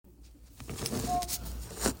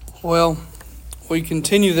Well, we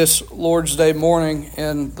continue this Lord's Day morning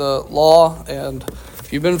in the law, and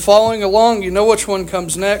if you've been following along, you know which one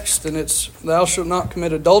comes next, and it's thou shalt not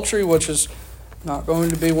commit adultery, which is not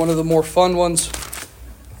going to be one of the more fun ones.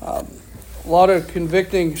 A lot of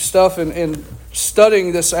convicting stuff in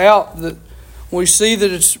studying this out, that we see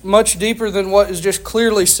that it's much deeper than what is just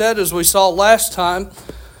clearly said, as we saw last time.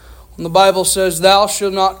 When the Bible says, thou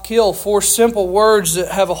shalt not kill, four simple words that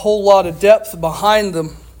have a whole lot of depth behind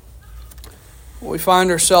them. We find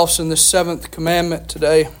ourselves in the Seventh Commandment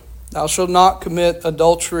today. Thou shalt not commit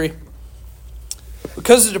adultery.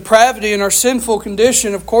 Because of depravity and our sinful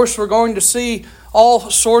condition, of course, we're going to see all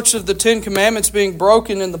sorts of the Ten Commandments being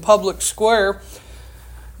broken in the public square.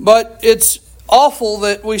 But it's awful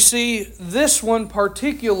that we see this one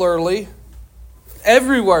particularly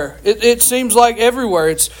everywhere. It seems like everywhere.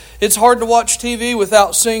 It's hard to watch TV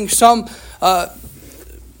without seeing some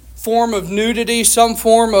form of nudity, some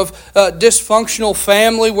form of dysfunctional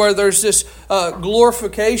family where there's this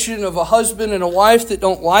glorification of a husband and a wife that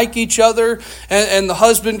don't like each other, and the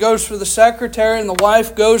husband goes for the secretary and the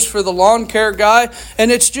wife goes for the lawn care guy,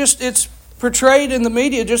 and it's portrayed in the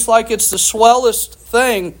media just like it's the swellest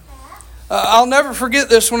thing. I'll never forget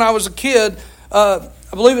this. When I was a kid, I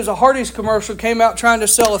believe it was a Hardee's commercial, came out trying to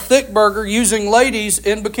sell a thick burger using ladies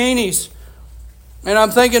in bikinis. And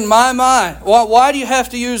I'm thinking, why do you have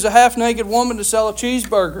to use a half-naked woman to sell a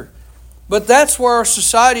cheeseburger? But that's where our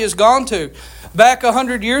society has gone to. Back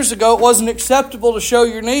 100 years ago, it wasn't acceptable to show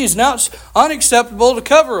your knees. Now it's unacceptable to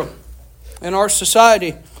cover them in our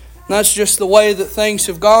society. And that's just the way that things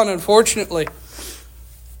have gone, unfortunately.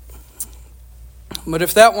 But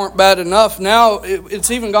if that weren't bad enough, now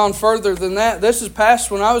it's even gone further than that. This is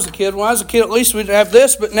past when I was a kid. When I was a kid, at least we didn't have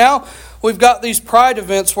this. But now we've got these pride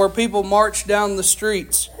events where people march down the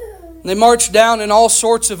streets. And they march down in all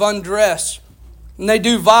sorts of undress. And they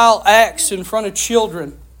do vile acts in front of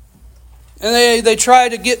children. And they try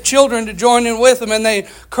to get children to join in with them. And they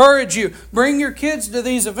encourage you, bring your kids to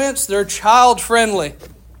these events. They're child-friendly.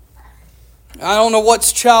 I don't know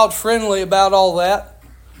what's child-friendly about all that.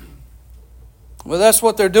 Well, that's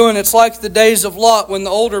what they're doing. It's like the days of Lot when the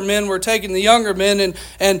older men were taking the younger men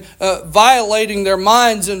and violating their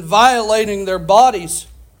minds and violating their bodies.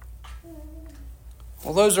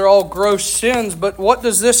 Well, those are all gross sins, but what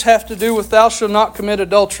does this have to do with thou shalt not commit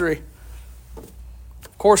adultery?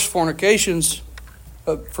 Of course, fornication's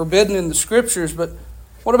forbidden in the Scriptures, but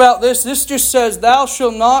what about this? This just says thou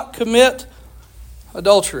shalt not commit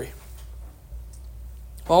adultery.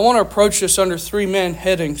 Well, I want to approach this under three main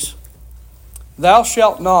headings. Thou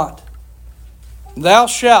shalt not, thou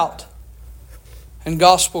shalt, and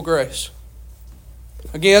gospel grace.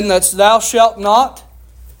 Again, that's thou shalt not,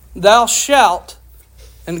 thou shalt,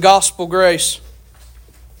 and gospel grace.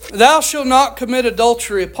 Thou shalt not commit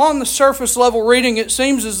adultery. Upon the surface level reading, it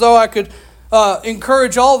seems as though I could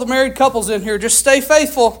encourage all the married couples in here, just stay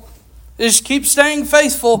faithful. Just keep staying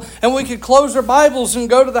faithful, and we could close our Bibles and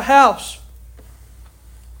go to the house.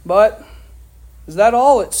 But is that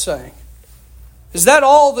all it's saying? Is that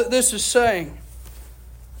all that this is saying?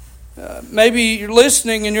 Maybe you're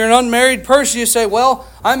listening and you're an unmarried person. You say, well,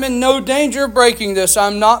 I'm in no danger of breaking this.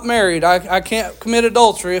 I'm not married. I can't commit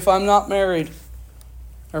adultery if I'm not married.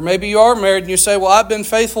 Or maybe you are married and you say, well, I've been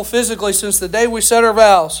faithful physically since the day we said our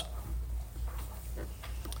vows.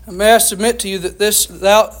 And may I submit to you that this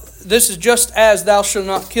is just as thou shalt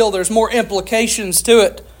not kill. There's more implications to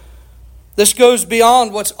it. This goes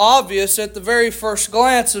beyond what's obvious at the very first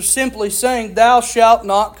glance of simply saying, thou shalt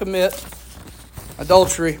not commit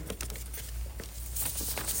adultery.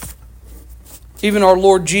 Even our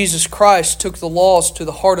Lord Jesus Christ took the laws to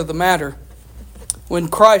the heart of the matter. When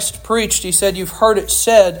Christ preached, He said, you've heard it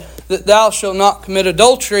said that thou shalt not commit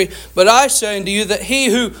adultery, but I say unto you that he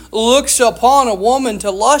who looks upon a woman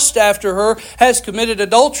to lust after her has committed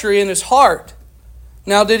adultery in his heart.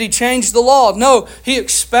 Now, did He change the law? No, He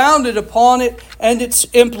expounded upon it and its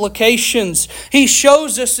implications. He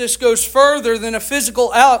shows us this goes further than a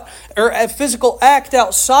physical act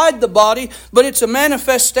outside the body, but it's a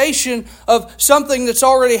manifestation of something that's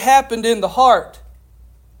already happened in the heart.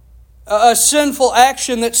 A sinful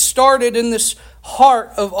action that started in this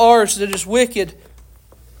heart of ours that is wicked.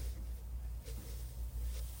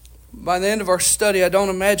 By the end of our study, I don't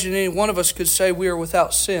imagine any one of us could say we are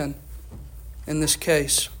without sin in this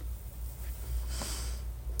case.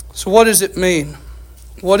 So what does it mean?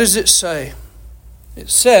 What does it say?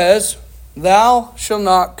 It says, thou shalt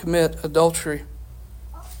not commit adultery.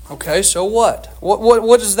 Okay, so what?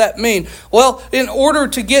 What does that mean? Well, in order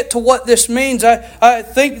to get to what this means, I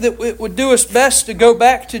think that it would do us best to go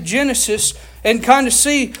back to Genesis and kind of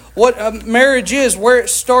see what marriage is, where it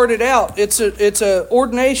started out. It's a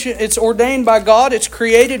ordination. It's ordained by God. It's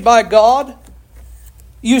created by God.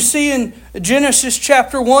 You see in Genesis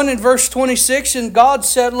chapter 1 and verse 26, and God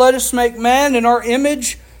said, "Let us make man in our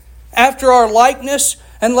image, after our likeness,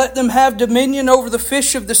 and let them have dominion over the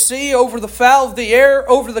fish of the sea, over the fowl of the air,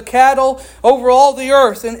 over the cattle, over all the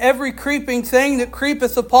earth, and every creeping thing that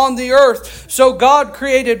creepeth upon the earth." So God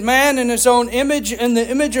created man in His own image. In the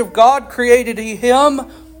image of God created He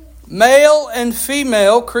him. Male and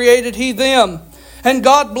female created He them. And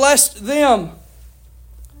God blessed them.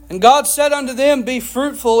 And God said unto them, "Be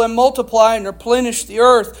fruitful and multiply and replenish the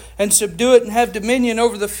earth and subdue it and have dominion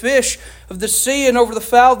over the fish of the sea and over the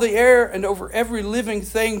fowl of the air and over every living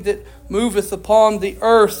thing that moveth upon the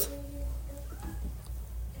earth."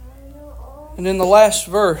 And in the last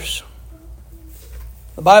verse,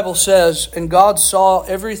 the Bible says, "And God saw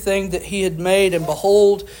everything that He had made, and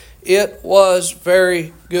behold, it was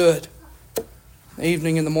very good." The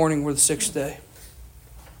evening and the morning were the sixth day.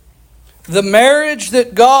 The marriage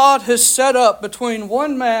that God has set up between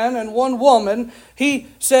one man and one woman, He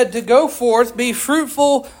said to go forth, be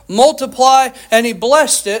fruitful, multiply, and He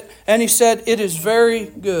blessed it, and He said, "It is very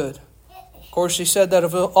good." Of course, He said that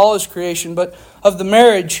of all His creation, but of the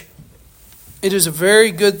marriage, it is a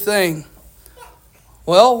very good thing.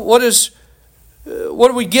 Well, what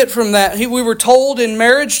do we get from that? We were told in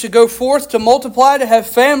marriage to go forth, to multiply, to have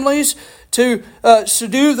families, to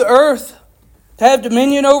subdue the earth, to have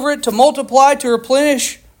dominion over it, to multiply, to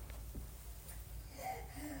replenish,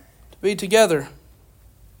 to be together.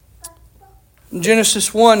 In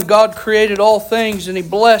Genesis 1, God created all things, and He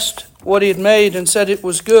blessed what He had made and said it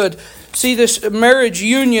was good. See, this marriage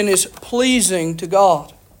union is pleasing to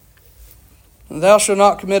God. Thou shalt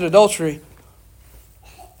not commit adultery.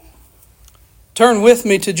 Turn with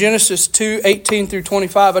me to Genesis 2:18 through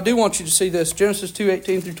 25. I do want you to see this. Genesis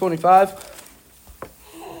 2:18 through 25.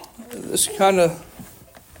 This kind of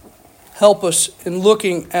help us in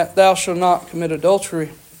looking at "thou shalt not commit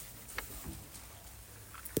adultery."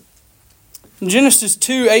 In Genesis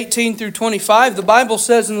 2:18 through 25, the Bible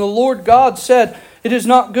says, "And the Lord God said, It is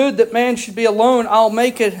not good that man should be alone. I'll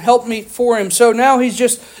make it helpmeet for him." So now He's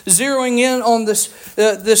just zeroing in on this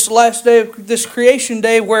last day, this creation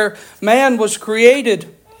day where man was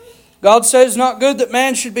created. God says, "Not good that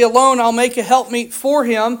man should be alone. I'll make a helpmeet for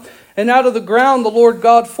him." And out of the ground the Lord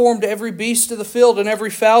God formed every beast of the field and every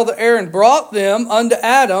fowl of the air, and brought them unto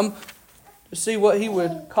Adam to see what he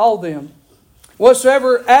would call them.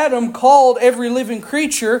 Whatsoever Adam called every living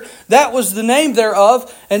creature, that was the name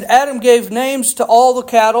thereof. And Adam gave names to all the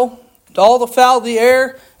cattle, to all the fowl of the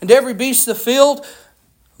air, and to every beast of the field.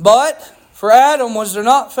 But for Adam was there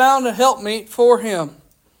not found a helpmeet for him.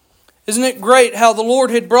 Isn't it great how the Lord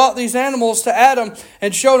had brought these animals to Adam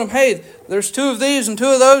and showed him, hey, there's two of these and two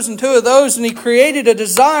of those and two of those. And He created a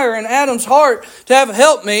desire in Adam's heart to have a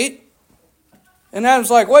helpmeet. And Adam's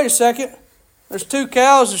like, wait a second. There's two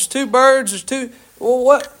cows, there's two birds, there's two... Well,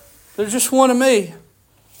 what? There's just one of me.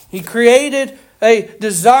 He created a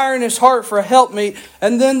desire in his heart for a helpmeet.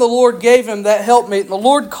 And then the Lord gave him that helpmeet. And the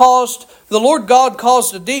Lord God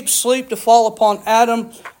caused a deep sleep to fall upon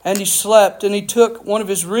Adam, and he slept. And He took one of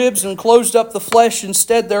his ribs and closed up the flesh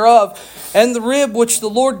instead thereof. And the rib which the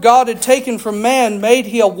Lord God had taken from man made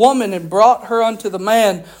He a woman, and brought her unto the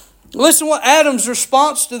man. Listen what Adam's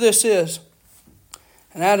response to this is.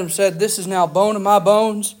 And Adam said, "This is now bone of my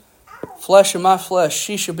bones, flesh of my flesh.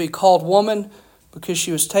 She shall be called woman, because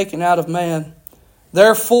she was taken out of man.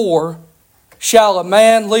 Therefore shall a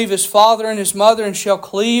man leave his father and his mother, and shall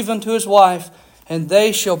cleave unto his wife, and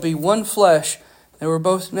they shall be one flesh. They were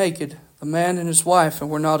both naked, the man and his wife, and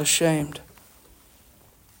were not ashamed."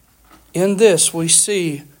 In this we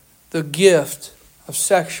see the gift of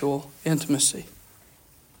sexual intimacy.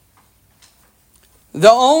 The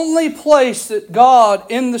only place that God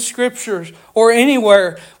in the Scriptures or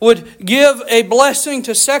anywhere would give a blessing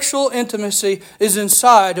to sexual intimacy is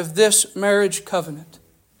inside of this marriage covenant.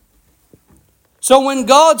 So when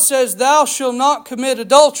God says, "Thou shalt not commit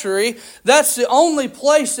adultery," that's the only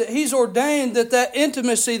place that He's ordained that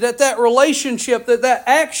intimacy, that relationship, that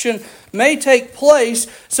action may take place.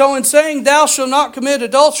 So in saying, "Thou shalt not commit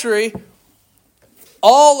adultery,"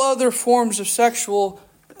 all other forms of sexual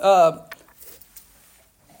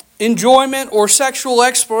enjoyment or sexual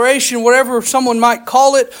exploration, whatever someone might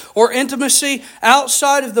call it, or intimacy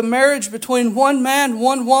outside of the marriage between one man,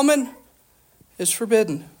 one woman, is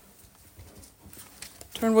forbidden.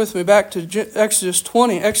 Turn with me back to Exodus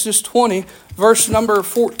 20. Exodus 20, verse number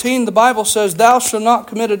 14, the Bible says, "Thou shalt not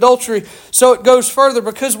commit adultery." So it goes further,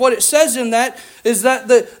 because what it says in that is that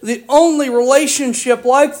the only relationship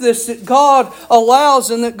like this that God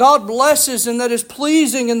allows and that God blesses and that is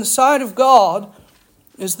pleasing in the sight of God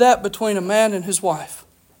is that between a man and his wife.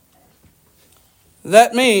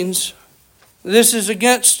 That means this is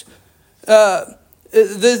against...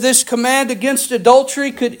 This command against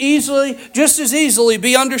adultery could just as easily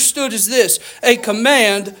be understood as this: a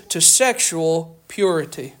command to sexual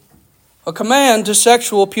purity. A command to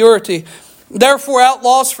sexual purity. Therefore,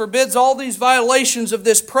 outlaws forbids all these violations of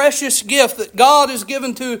this precious gift that God has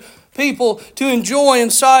given to people to enjoy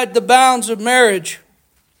inside the bounds of marriage.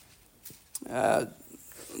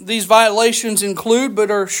 These violations include, but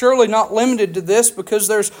are surely not limited to this, because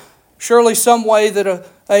there's surely some way that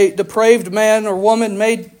a depraved man or woman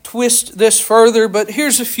may twist this further, but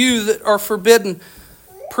here's a few that are forbidden: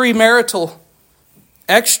 premarital,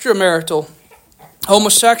 extramarital,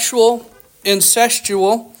 homosexual,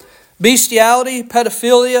 incestual, bestiality,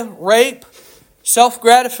 pedophilia, rape,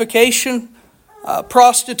 self-gratification,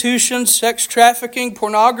 prostitution, sex trafficking,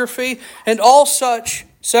 pornography, and all such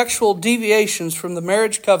sexual deviations from the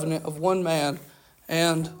marriage covenant of one man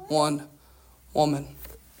and one woman.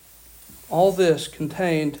 All this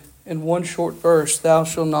contained in one short verse: "Thou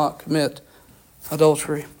shalt not commit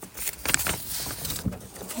adultery."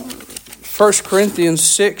 1 Corinthians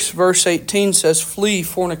 6 verse 18 says, "Flee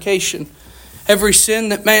fornication. Every sin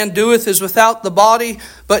that man doeth is without the body,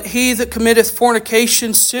 but he that committeth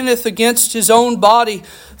fornication sinneth against his own body."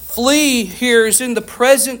 Flee here is in the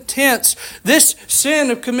present tense. This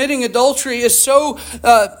sin of committing adultery is so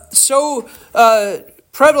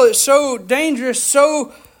prevalent, so dangerous,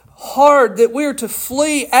 so hard that we are to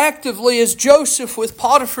flee actively, as Joseph with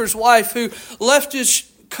Potiphar's wife, who left his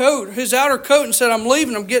outer coat, and said, "I'm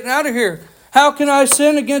leaving, I'm getting out of here. How can I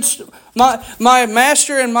sin against my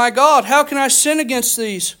master and my God? How can I sin against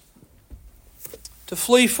these?" To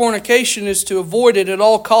flee fornication is to avoid it at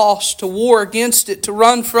all costs, to war against it, to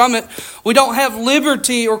run from it. We don't have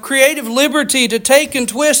liberty or creative liberty to take and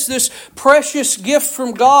twist this precious gift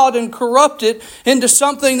from God and corrupt it into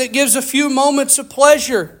something that gives a few moments of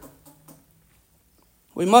pleasure.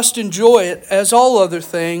 We must enjoy it, as all other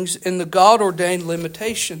things, in the God-ordained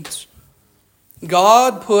limitations.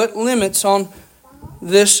 God put limits on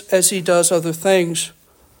this as He does other things.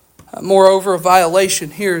 Moreover, a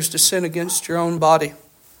violation here is to sin against your own body.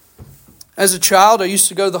 As a child, I used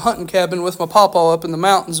to go to the hunting cabin with my papa up in the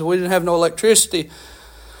mountains, and we didn't have no electricity.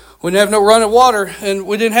 We didn't have no running water, and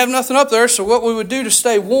we didn't have nothing up there. So what we would do to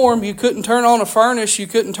stay warm, you couldn't turn on a furnace, you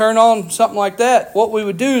couldn't turn on something like that. What we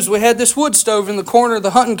would do is we had this wood stove in the corner of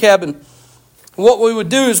the hunting cabin. What we would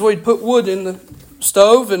do is we'd put wood in the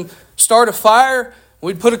stove and start a fire.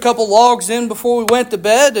 We'd put a couple logs in before we went to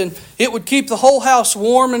bed, and it would keep the whole house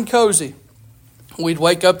warm and cozy. We'd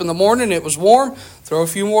wake up in the morning, it was warm, throw a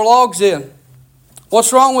few more logs in.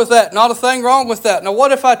 What's wrong with that? Not a thing wrong with that. Now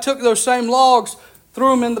what if I took those same logs,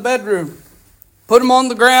 threw them in the bedroom, put them on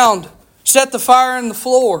the ground, set the fire in the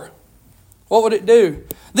floor? What would it do?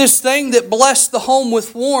 This thing that blessed the home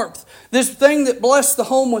with warmth, this thing that blessed the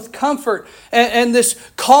home with comfort and this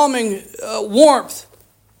calming warmth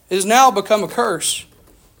has now become a curse.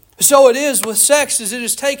 So it is with sex, as it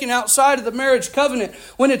is taken outside of the marriage covenant.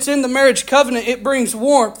 When it's in the marriage covenant, it brings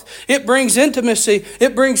warmth, it brings intimacy,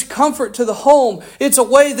 it brings comfort to the home. It's a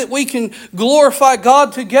way that we can glorify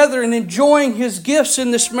God together and enjoying His gifts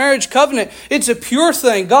in this marriage covenant. It's a pure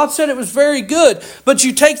thing. God said it was very good, but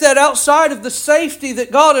you take that outside of the safety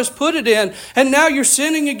that God has put it in, and now you're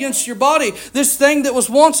sinning against your body. This thing that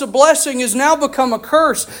was once a blessing has now become a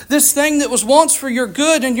curse. This thing that was once for your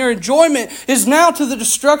good and your enjoyment is now to the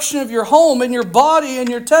destruction of your home and your body and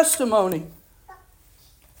your testimony.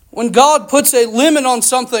 When God puts a limit on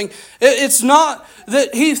something, it's not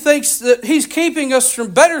that He thinks that He's keeping us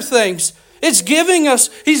from better things. He's giving us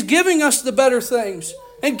the better things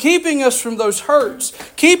and keeping us from those hurts,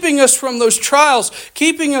 keeping us from those trials,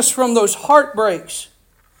 keeping us from those heartbreaks.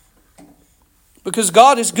 Because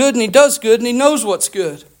God is good and He does good and He knows what's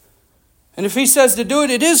good. And if He says to do it,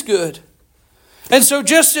 it is good. And so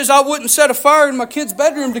just as I wouldn't set a fire in my kid's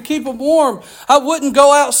bedroom to keep them warm, I wouldn't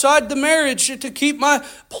go outside the marriage to keep my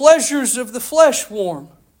pleasures of the flesh warm,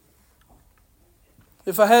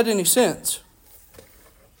 if I had any sense.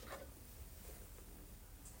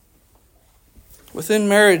 Within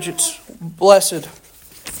marriage, it's blessed.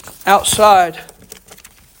 Outside,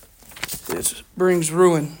 it brings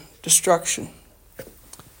ruin, destruction.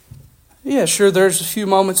 Yeah, sure, there's a few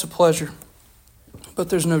moments of pleasure, but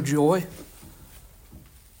there's no joy.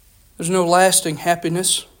 There's no lasting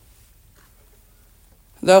happiness.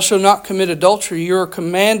 Thou shalt not commit adultery. You are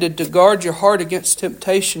commanded to guard your heart against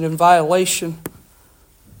temptation and violation.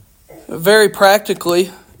 Very practically,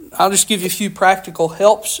 I'll just give you a few practical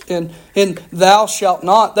helps in thou shalt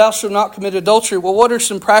not. Thou shalt not commit adultery. Well, what are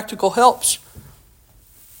some practical helps?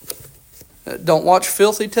 Don't watch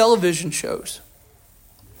filthy television shows.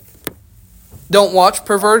 Don't watch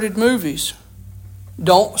perverted movies.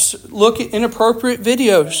 Don't look at inappropriate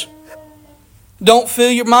videos. Don't fill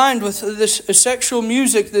your mind with this sexual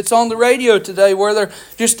music that's on the radio today where they're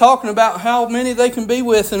just talking about how many they can be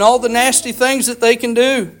with and all the nasty things that they can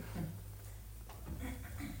do.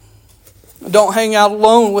 Don't hang out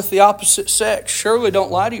alone with the opposite sex. Surely don't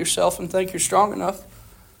lie to yourself and think you're strong enough.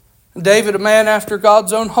 David, a man after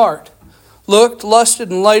God's own heart, looked, lusted,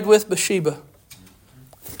 and laid with Bathsheba.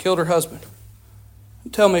 Killed her husband.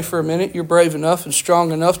 Tell me for a minute you're brave enough and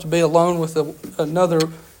strong enough to be alone with another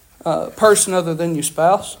person other than your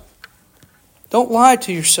spouse. Don't lie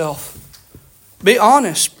to yourself. Be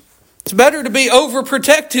honest. It's better to be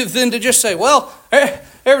overprotective than to just say, well,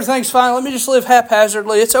 everything's fine. Let me just live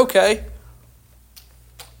haphazardly. It's okay.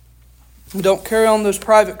 Don't carry on those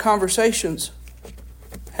private conversations.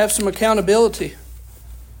 Have some accountability.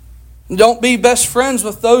 Don't be best friends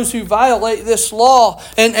with those who violate this law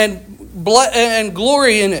and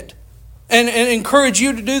glory in it and encourage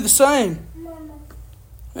you to do the same.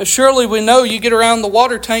 Surely we know you get around the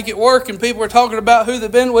water tank at work and people are talking about who they've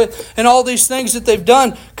been with and all these things that they've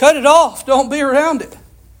done. Cut it off. Don't be around it.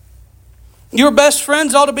 Your best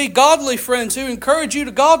friends ought to be godly friends who encourage you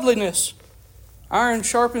to godliness. Iron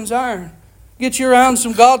sharpens iron. Get you around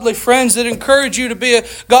some godly friends that encourage you to be a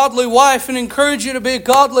godly wife and encourage you to be a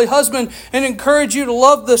godly husband and encourage you to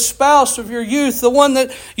love the spouse of your youth, the one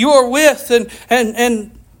that you are with,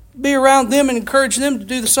 and be around them and encourage them to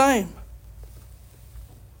do the same.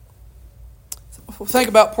 Think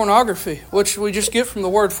about pornography, which we just get from the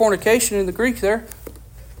word fornication in the Greek there.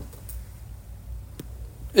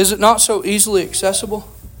 Is it not so easily accessible?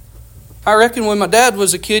 I reckon when my dad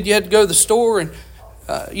was a kid, you had to go to the store and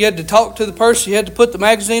you had to talk to the person. You had to put the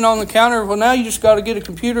magazine on the counter. Well, now you just got to get a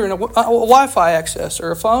computer and a Wi-Fi access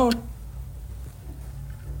or a phone.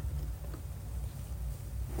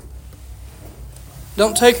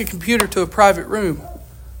 Don't take a computer to a private room.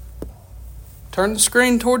 Turn the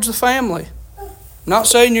screen towards the family. Not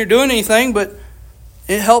saying you're doing anything, but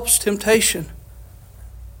it helps temptation.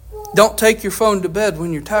 Don't take your phone to bed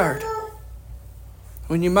when you're tired.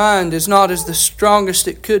 When your mind is not as the strongest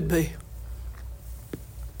it could be.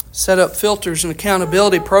 Set up filters and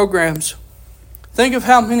accountability programs. Think of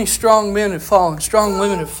how many strong men have fallen, strong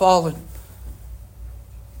women have fallen.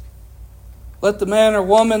 Let the man or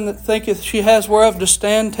woman that thinketh she has whereof to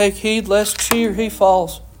stand take heed lest she or he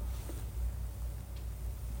falls.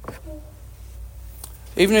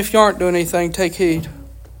 Even if you aren't doing anything, take heed.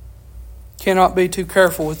 Cannot be too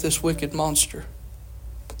careful with this wicked monster.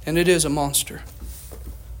 And it is a monster.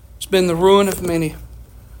 It's been the ruin of many.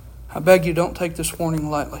 I beg you, don't take this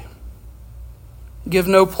warning lightly. Give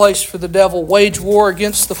no place for the devil. Wage war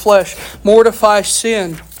against the flesh. Mortify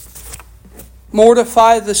sin.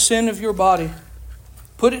 Mortify the sin of your body.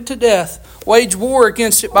 Put it to death. Wage war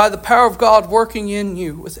against it by the power of God working in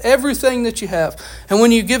you with everything that you have. And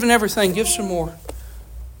when you've given everything, give some more.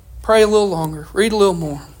 Pray a little longer. Read a little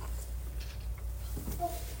more.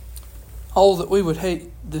 Oh, that we would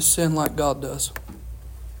hate this sin like God does.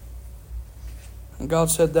 And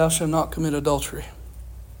God said, thou shalt not commit adultery.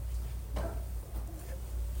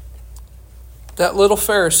 That little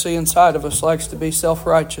Pharisee inside of us likes to be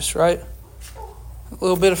self-righteous, right? A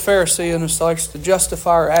little bit of Pharisee in us likes to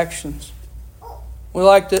justify our actions. We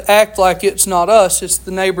like to act like it's not us, it's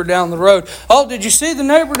the neighbor down the road. Oh, did you see the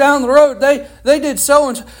neighbor down the road? They did so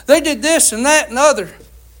and so. They did this and that and other.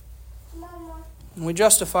 And we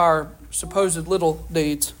justify our supposed little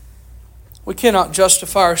deeds. We cannot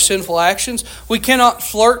justify our sinful actions. We cannot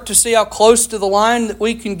flirt to see how close to the line that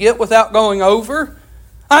we can get without going over.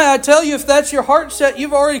 I tell you, if that's your heart set,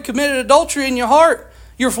 you've already committed adultery in your heart.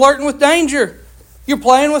 You're flirting with danger. You're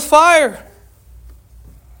playing with fire.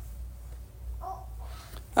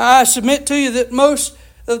 I submit to you that most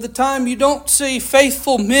of the time you don't see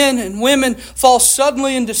faithful men and women fall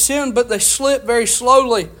suddenly into sin, but they slip very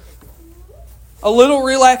slowly. A little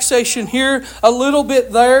relaxation here, a little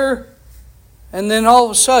bit there, and then all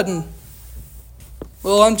of a sudden, a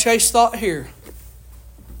little unchaste thought here.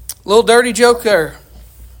 A little dirty joke there.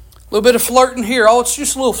 A little bit of flirting here. Oh, it's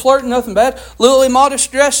just a little flirting, nothing bad. A little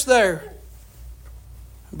immodest dress there.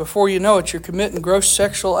 Before you know it, you're committing gross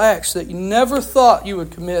sexual acts that you never thought you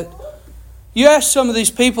would commit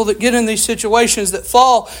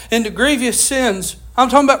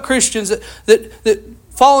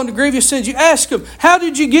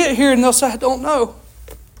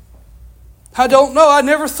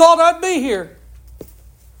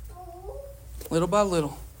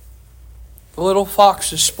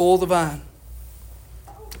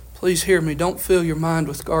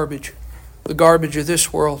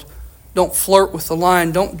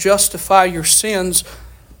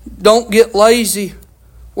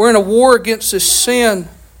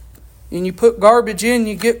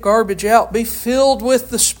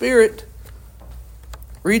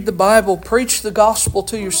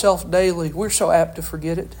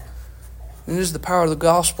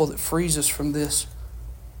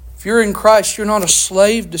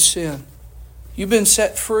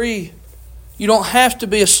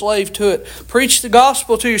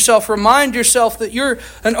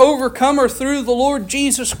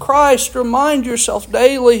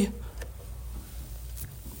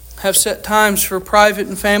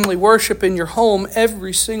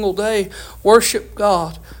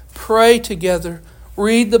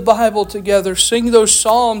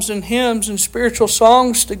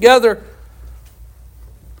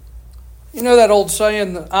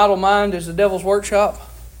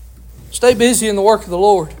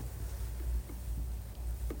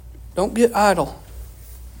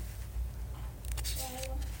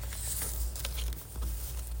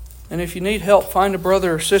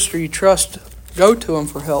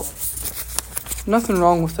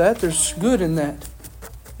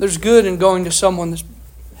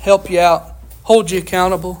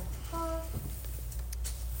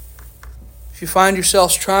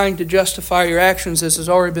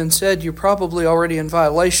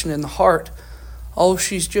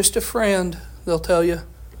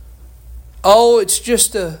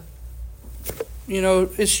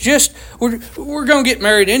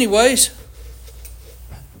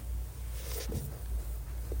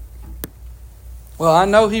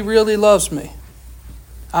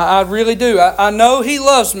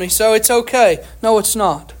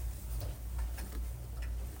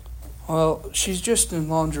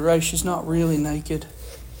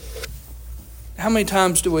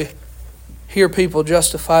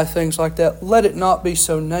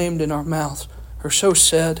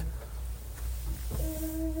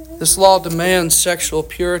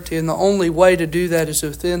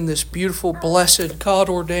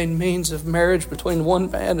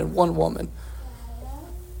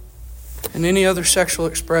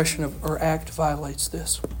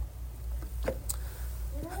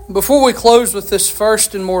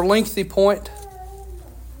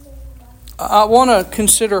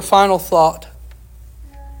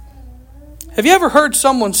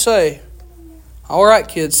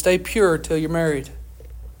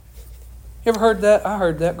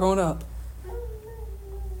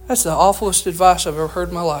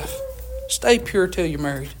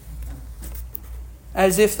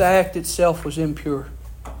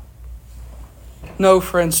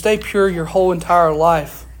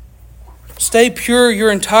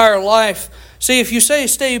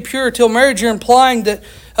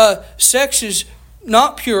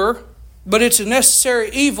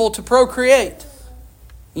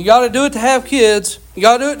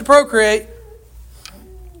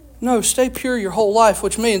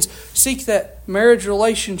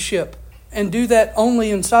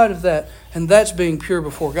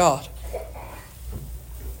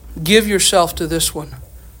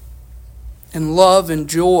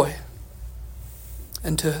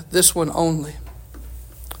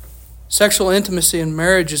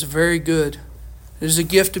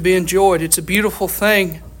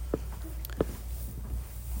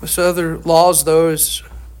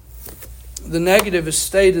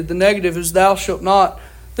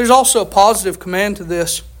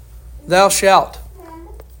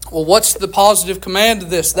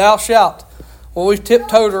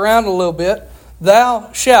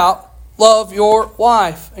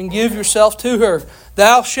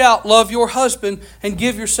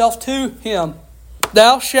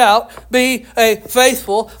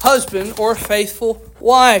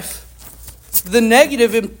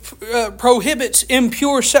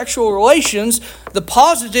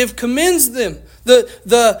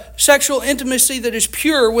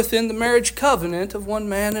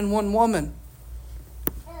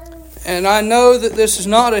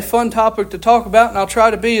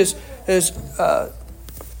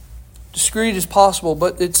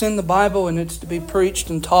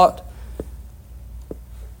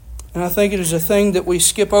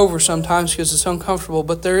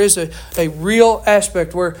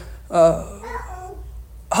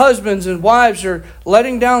husbands and wives are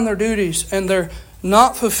letting down their duties and they're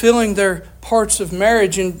not fulfilling their parts of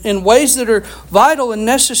marriage in ways that are vital and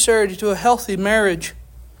necessary to a healthy marriage,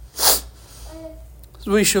 as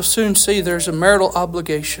we shall soon see, there's a marital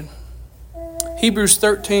obligation. Hebrews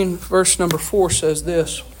 13, verse number 4 says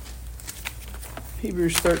this.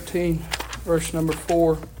 Hebrews 13, verse number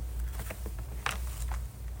 4.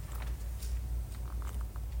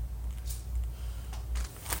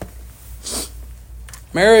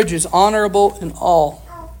 Marriage is honorable in all,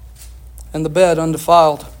 and the bed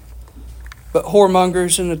undefiled. But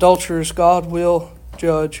whoremongers and adulterers God will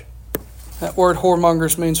judge. That word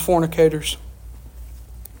whoremongers means fornicators.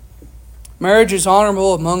 Marriage is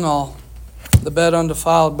honorable among all, the bed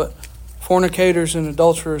undefiled, but fornicators and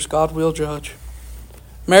adulterers God will judge.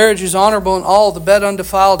 Marriage is honorable in all, the bed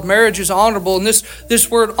undefiled. Marriage is honorable, and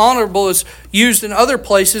this word honorable is used in other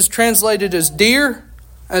places, translated as dear,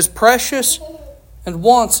 as precious, and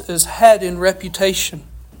once as had in reputation.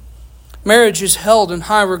 Marriage is held in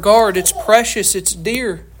high regard. It's precious. It's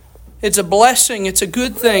dear. It's a blessing. It's a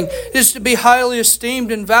good thing. It's to be highly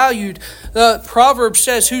esteemed and valued. The proverb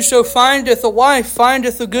says, "Whoso findeth a wife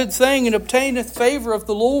findeth a good thing and obtaineth favor of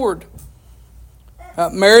the Lord."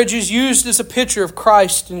 Marriage is used as a picture of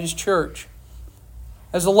Christ and His church.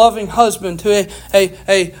 As a loving husband to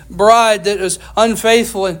a bride that was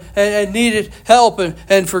unfaithful and needed help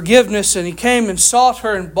and forgiveness. And He came and sought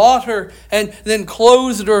her and bought her and then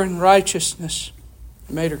clothed her in righteousness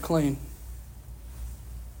and made her clean.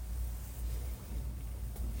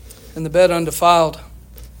 And the bed undefiled.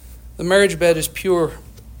 The marriage bed is pure.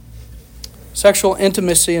 Sexual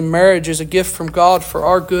intimacy in marriage is a gift from God for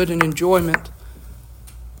our good and enjoyment.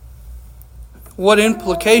 What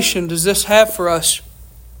implication does this have for us?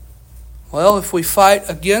 Well, if we fight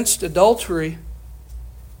against adultery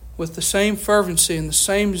with the same fervency and the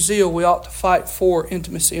same zeal, we ought to fight for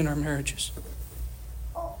intimacy in our marriages.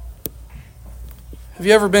 Have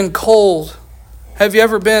you ever been cold? Have you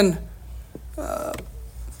ever been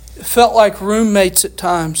felt like roommates at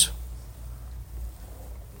times?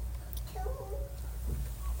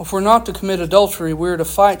 If we're not to commit adultery, we're to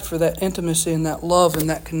fight for that intimacy and that love and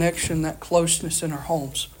that connection, that closeness in our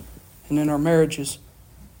homes and in our marriages.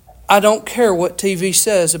 I don't care what TV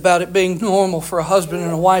says about it being normal for a husband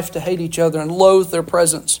and a wife to hate each other and loathe their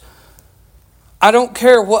presence. I don't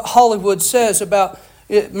care what Hollywood says about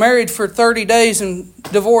it, married for 30 days and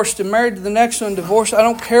divorced and married to the next one, divorced. I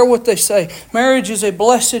don't care what they say. Marriage is a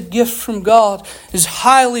blessed gift from God. It is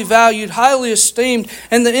highly valued, highly esteemed,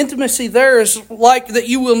 and the intimacy there is like that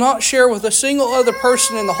you will not share with a single other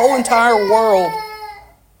person in the whole entire world.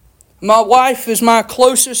 My wife is my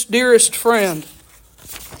closest, dearest friend.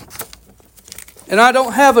 And I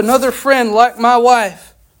don't have another friend like my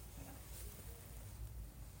wife.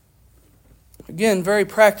 Again, very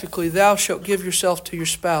practically, thou shalt give yourself to your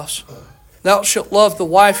spouse. Thou shalt love the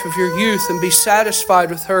wife of your youth and be satisfied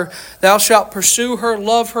with her. Thou shalt pursue her,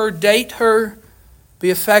 love her, date her, be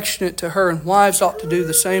affectionate to her. And wives ought to do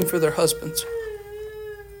the same for their husbands.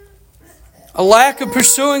 A lack of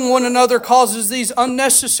pursuing one another causes these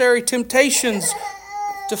unnecessary temptations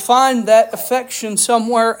to find that affection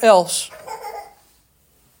somewhere else.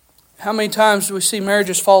 How many times do we see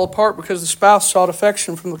marriages fall apart because the spouse sought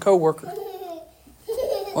affection from the coworker?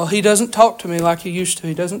 Well, he doesn't talk to me like he used to.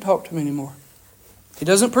 He doesn't talk to me anymore. He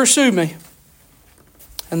doesn't pursue me.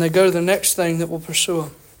 And they go to the next thing that will pursue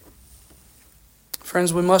them.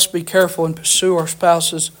 Friends, we must be careful and pursue our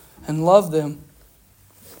spouses and love them.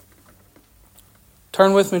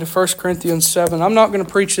 Turn with me to 1 Corinthians 7. I'm not going to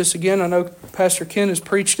preach this again. I know Pastor Ken has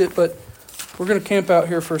preached it, but we're going to camp out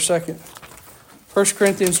here for a second. 1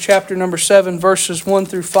 Corinthians chapter number 7, verses 1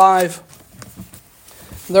 through 5.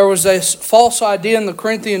 There was a false idea in the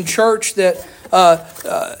Corinthian church that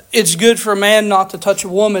it's good for a man not to touch a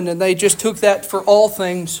woman, and they just took that for all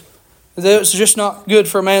things. That it's just not good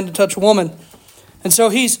for a man to touch a woman. And so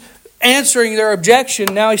he's answering their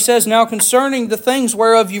objection. Now he says, "Now concerning the things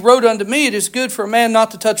whereof you wrote unto me, it is good for a man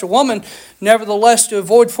not to touch a woman. Nevertheless, to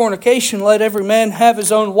avoid fornication, let every man have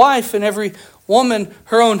his own wife, and every woman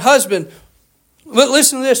her own husband." But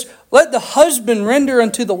listen to this. "Let the husband render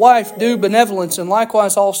unto the wife due benevolence, and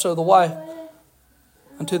likewise also the wife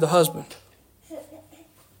unto the husband."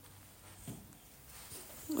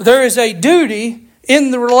 There is a duty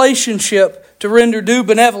in the relationship to render due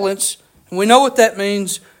benevolence, and we know what that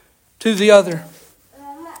means, to the other.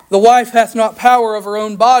 "The wife hath not power of her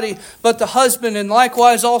own body, but the husband, and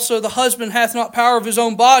likewise also the husband hath not power of his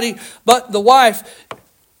own body, but the wife."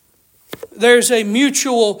 There's a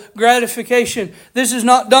mutual gratification. This is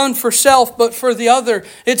not done for self, but for the other.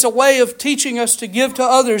 It's a way of teaching us to give to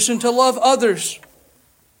others and to love others.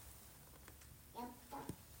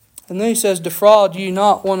 And then he says, defraud ye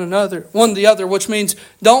not one the other, which means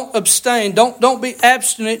don't abstain, don't be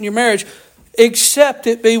abstinent in your marriage, except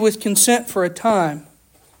it be with consent for a time,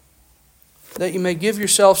 that you may give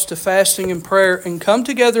yourselves to fasting and prayer, and come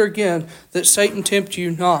together again, that Satan tempt you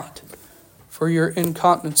not for your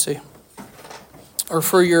incontinency, or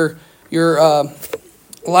for your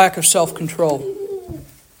lack of self-control.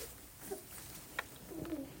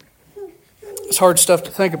 It's hard stuff to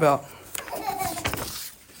think about.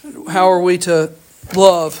 How are we to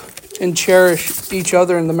love and cherish each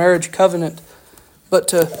other in the marriage covenant? But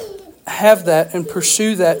to have that and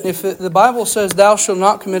pursue that. If the Bible says thou shalt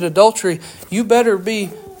not commit adultery, you better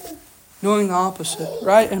be doing the opposite,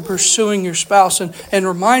 right? And pursuing your spouse and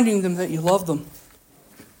reminding them that you love them.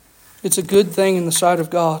 It's a good thing in the sight of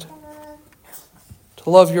God to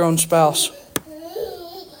love your own spouse.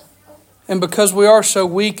 And because we are so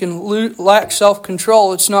weak and lack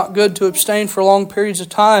self-control, it's not good to abstain for long periods of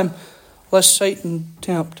time, lest Satan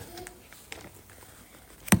tempt.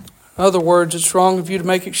 In other words, it's wrong of you to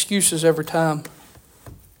make excuses every time.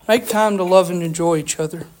 Make time to love and enjoy each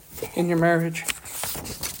other in your marriage.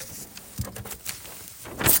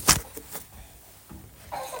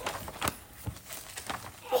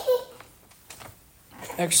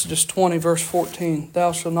 Exodus 20, verse 14,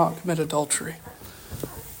 thou shalt not commit adultery.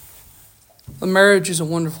 The marriage is a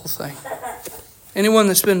wonderful thing. Anyone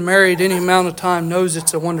that's been married any amount of time knows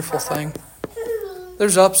it's a wonderful thing.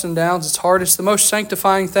 There's ups and downs. It's hard. It's the most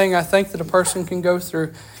sanctifying thing I think that a person can go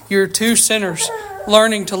through. You're two sinners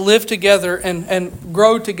learning to live together and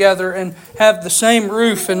grow together and have the same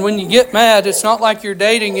roof. And when you get mad, it's not like you're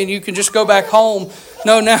dating and you can just go back home.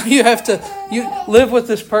 No, now you have to live with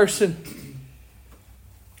this person.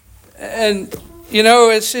 And,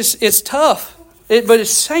 it's tough. But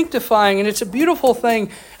it's sanctifying, and it's a beautiful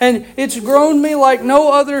thing. And it's grown me like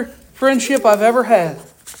no other friendship I've ever had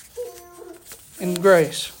in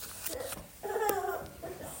grace.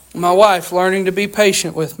 My wife learning to be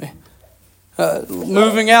patient with me.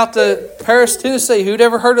 Moving out to Paris, Tennessee. Who'd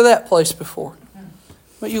ever heard of that place before?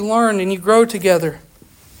 But you learn and you grow together.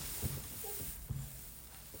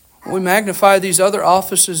 We magnify these other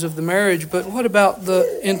offices of the marriage, but what about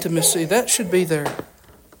the intimacy? That should be there.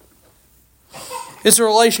 It's a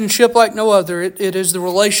relationship like no other. It is the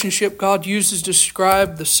relationship God uses to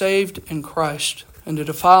describe the saved in Christ. And to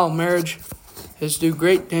defile marriage is do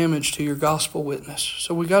great damage to your gospel witness.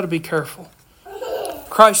 So we got to be careful.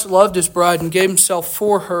 Christ loved His bride and gave Himself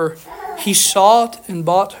for her. He sought and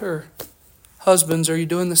bought her. Husbands, are you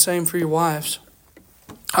doing the same for your wives?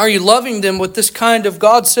 Are you loving them with this kind of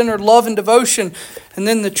God-centered love and devotion? And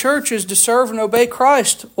then the church is to serve and obey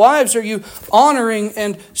Christ. Wives, are you honoring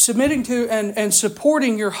and submitting to and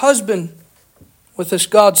supporting your husband with this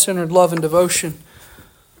God-centered love and devotion?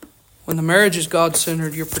 When the marriage is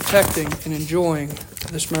God-centered, you're protecting and enjoying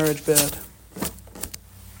this marriage bed.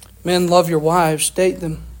 Men, love your wives. Date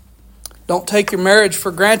them. Don't take your marriage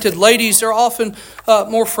for granted. Ladies are often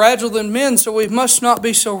more fragile than men, so we must not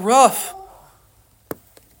be so rough.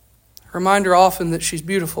 Remind her often that she's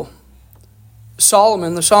beautiful.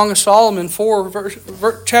 Solomon, the Song of Solomon,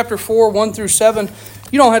 chapter 4, 1 through 7.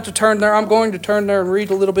 You don't have to turn there. I'm going to turn there and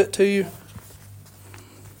read a little bit to you.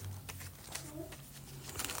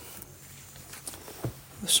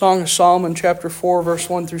 The Song of Solomon, chapter 4, verse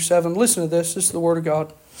 1 through 7. Listen to this. This is the Word of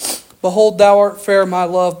God. Behold, thou art fair, my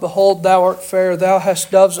love. Behold, thou art fair. Thou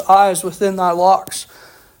hast dove's eyes within thy locks.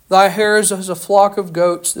 Thy hair is as a flock of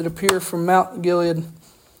goats that appear from Mount Gilead.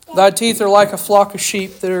 Thy teeth are like a flock of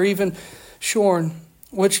sheep that are even shorn,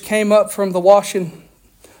 which came up from the washing,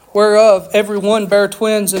 whereof every one bare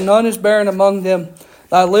twins, and none is barren among them.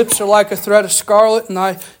 Thy lips are like a thread of scarlet, and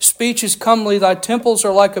thy speech is comely. Thy temples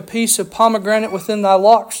are like a piece of pomegranate within thy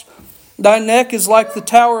locks. Thy neck is like the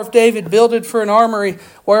tower of David, builded for an armory,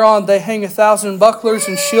 whereon they hang 1,000 bucklers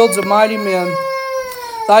and shields of mighty men.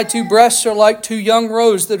 Thy two breasts are like two young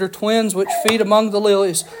roes that are twins, which feed among the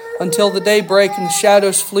lilies, until the day break and the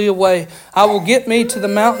shadows flee away. I will get me to the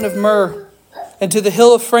mountain of myrrh, and to the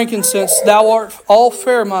hill of frankincense. Thou art all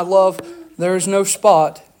fair, my love. There is no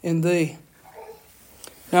spot in thee.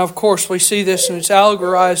 Now, of course, we see this and it's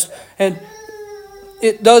allegorized, and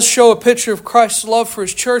it does show a picture of Christ's love for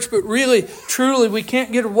His church, but really, truly, we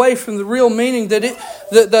can't get away from the real meaning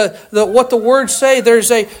that what the words say. There's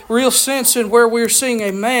a real sense in where we're seeing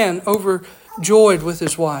a man overjoyed with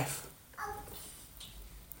his wife.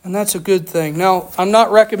 And that's a good thing. Now, I'm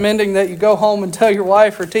not recommending that you go home and tell your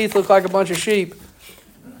wife her teeth look like a bunch of sheep.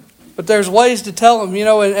 But there's ways to tell them,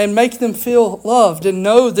 and make them feel loved and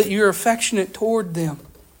know that you're affectionate toward them.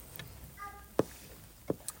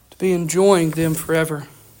 To be enjoying them forever.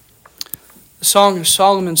 The Song of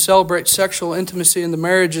Solomon celebrates sexual intimacy in the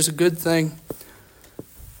marriage as a good thing.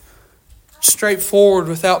 Straightforward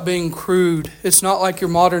without being crude. It's not like your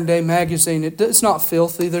modern day magazine. It's not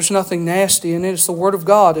filthy. There's nothing nasty in it. It's the Word of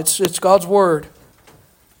God. It's God's Word.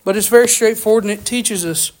 But it's very straightforward, and it teaches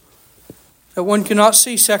us that one cannot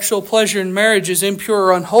see sexual pleasure in marriage as impure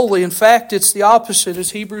or unholy. In fact, it's the opposite,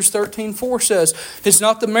 as Hebrews 13:4 says. It's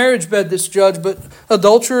not the marriage bed that's judged, but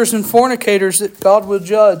adulterers and fornicators that God will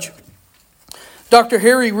judge. Dr.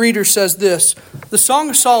 Harry Reeder says this: the Song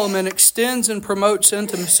of Solomon extends and promotes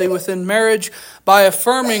intimacy within marriage by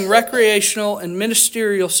affirming recreational and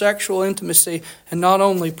ministerial sexual intimacy and not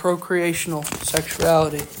only procreational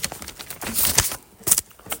sexuality.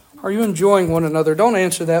 Are you enjoying one another? Don't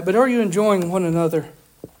answer that, but are you enjoying one another?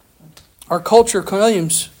 Our culture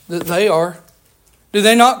claims that they are. Do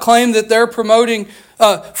they not claim that they're promoting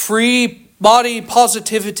free body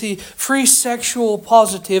positivity, free sexual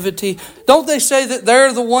positivity? Don't they say that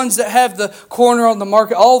they're the ones that have the corner on the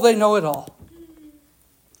market? Oh, they know it all.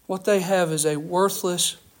 What they have is a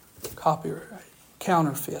worthless copyright,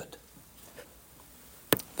 counterfeit.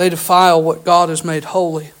 They defile what God has made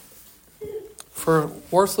holy for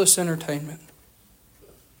worthless entertainment.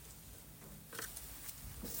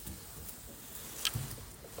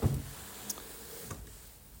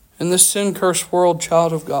 In this sin-cursed world,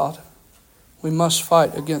 child of God, we must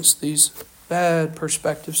fight against these bad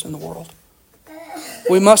perspectives in the world.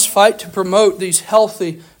 We must fight to promote these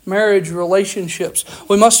healthy marriage relationships.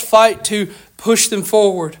 We must fight to push them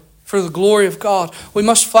forward for the glory of God. We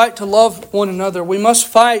must fight to love one another. We must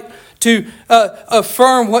fight to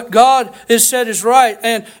affirm what God has said is right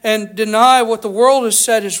and deny what the world has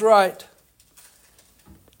said is right.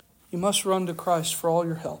 You must run to Christ for all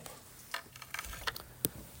your help.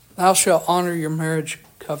 Thou shalt honor your marriage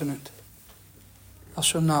covenant. Thou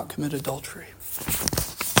shalt not commit adultery.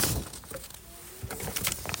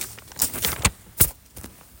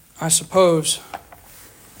 I suppose,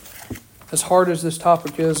 as hard as this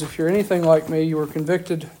topic is, if you're anything like me, you were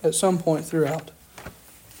convicted at some point throughout.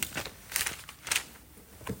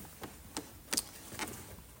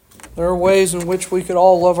 There are ways in which we could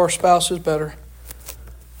all love our spouses better.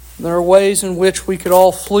 There are ways in which we could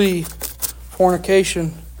all flee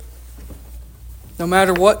fornication, no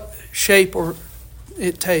matter what shape or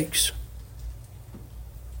it takes.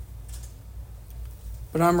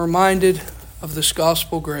 But I'm reminded of this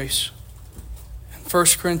gospel grace. In 1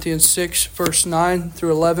 Corinthians 6, verse 9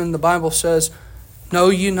 through 11, the Bible says, "Know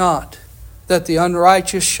ye not that the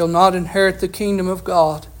unrighteous shall not inherit the kingdom of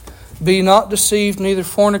God? Be not deceived, neither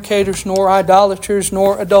fornicators, nor idolaters,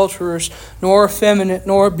 nor adulterers, nor effeminate,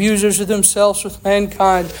 nor abusers of themselves with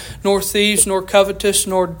mankind, nor thieves, nor covetous,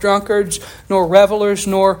 nor drunkards, nor revelers,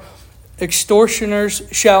 nor extortioners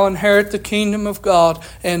shall inherit the kingdom of God.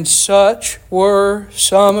 And such were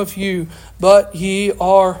some of you, but ye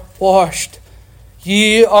are washed.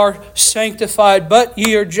 Ye are sanctified, but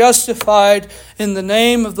ye are justified in the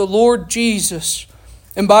name of the Lord Jesus,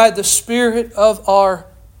 and by the Spirit of our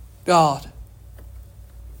God."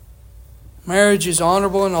 Marriage is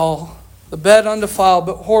honorable in all, the bed undefiled,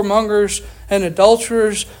 but whoremongers and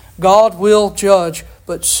adulterers God will judge.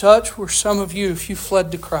 But such were some of you if you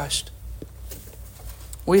fled to Christ.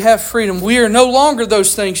 We have freedom. We are no longer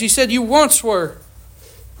those things. He said you once were.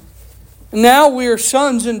 Now we are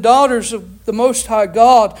sons and daughters of the Most High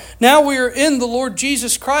God. Now we are in the Lord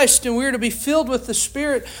Jesus Christ, and we are to be filled with the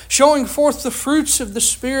Spirit, showing forth the fruits of the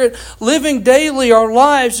Spirit, living daily our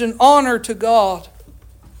lives in honor to God.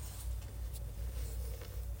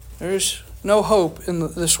 There is no hope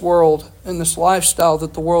in this world, in this lifestyle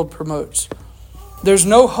that the world promotes. There's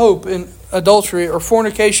no hope in adultery or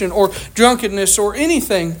fornication or drunkenness or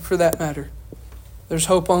anything for that matter. There's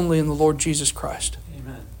hope only in the Lord Jesus Christ.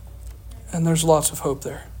 Amen. And there's lots of hope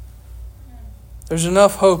there. There's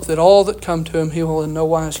enough hope that all that come to Him He will in no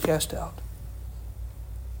wise cast out.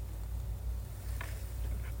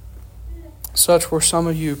 Such were some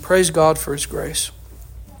of you. Praise God for His grace.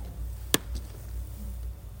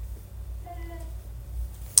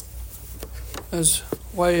 As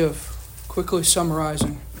a way of quickly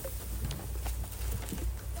summarizing,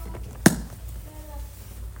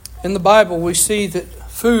 in the Bible we see that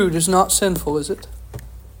food is not sinful, is it?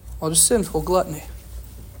 What is sinful? Gluttony.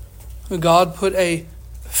 God put a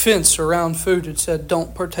fence around food and said,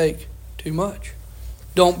 don't partake too much.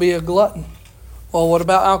 Don't be a glutton. Well, what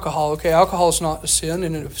about alcohol? Okay, alcohol is not a sin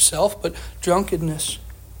in and of itself, but drunkenness.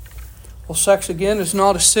 Well, sex again is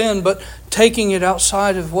not a sin, but taking it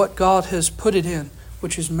outside of what God has put it in,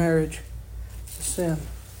 which is marriage. It's a sin.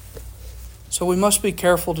 So we must be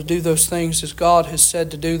careful to do those things as God has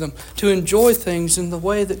said to do them, to enjoy things in the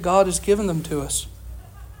way that God has given them to us,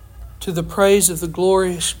 to the praise of the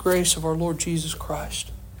glorious grace of our Lord Jesus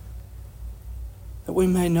Christ, that we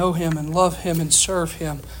may know Him and love Him and serve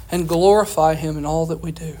Him and glorify Him in all that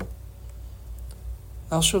we do.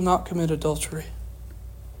 Thou shalt not commit adultery.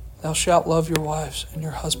 Thou shalt love your wives and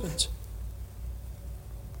your husbands.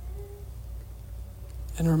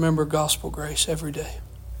 And remember gospel grace every day.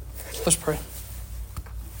 Let's pray.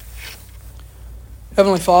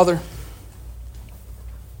 Heavenly Father,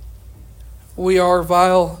 we are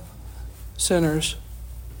vile sinners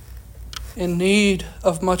in need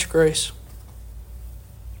of much grace.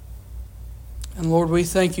 And Lord, we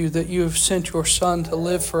thank you that you have sent your Son to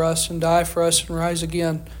live for us and die for us and rise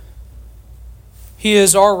again. He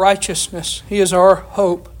is our righteousness. He is our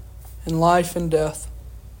hope in life and death.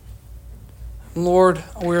 And Lord,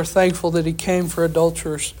 we are thankful that He came for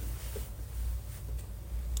adulterers,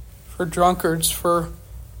 for drunkards, for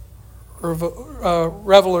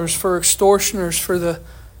revelers, for extortioners, for the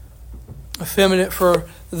effeminate, for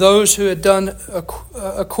those who had done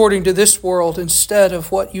according to this world instead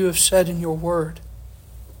of what you have said in your word.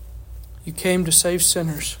 You came to save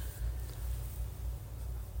sinners.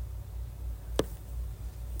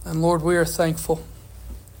 And Lord, we are thankful.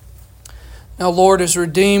 Now, Lord, as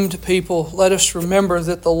redeemed people, let us remember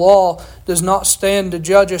that the law does not stand to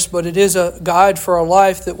judge us, but it is a guide for our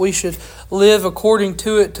life, that we should live according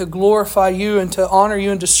to it to glorify you and to honor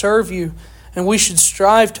you and to serve you. And we should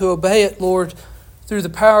strive to obey it, Lord, through the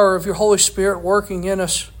power of your Holy Spirit working in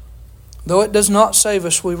us. Though it does not save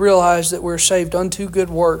us, we realize that we're saved unto good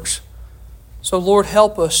works. So, Lord,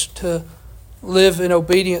 help us to live in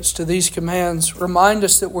obedience to these commands. Remind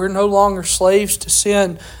us that we're no longer slaves to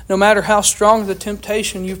sin. No matter how strong the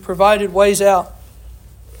temptation, you've provided ways out.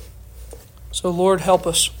 So, Lord, help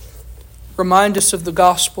us. Remind us of the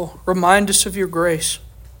gospel. Remind us of your grace.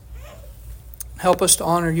 Help us to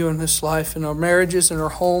honor you in this life, in our marriages, in our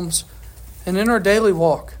homes, and in our daily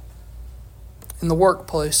walk, in the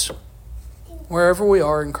workplace, wherever we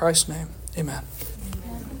are, in Christ's name. Amen.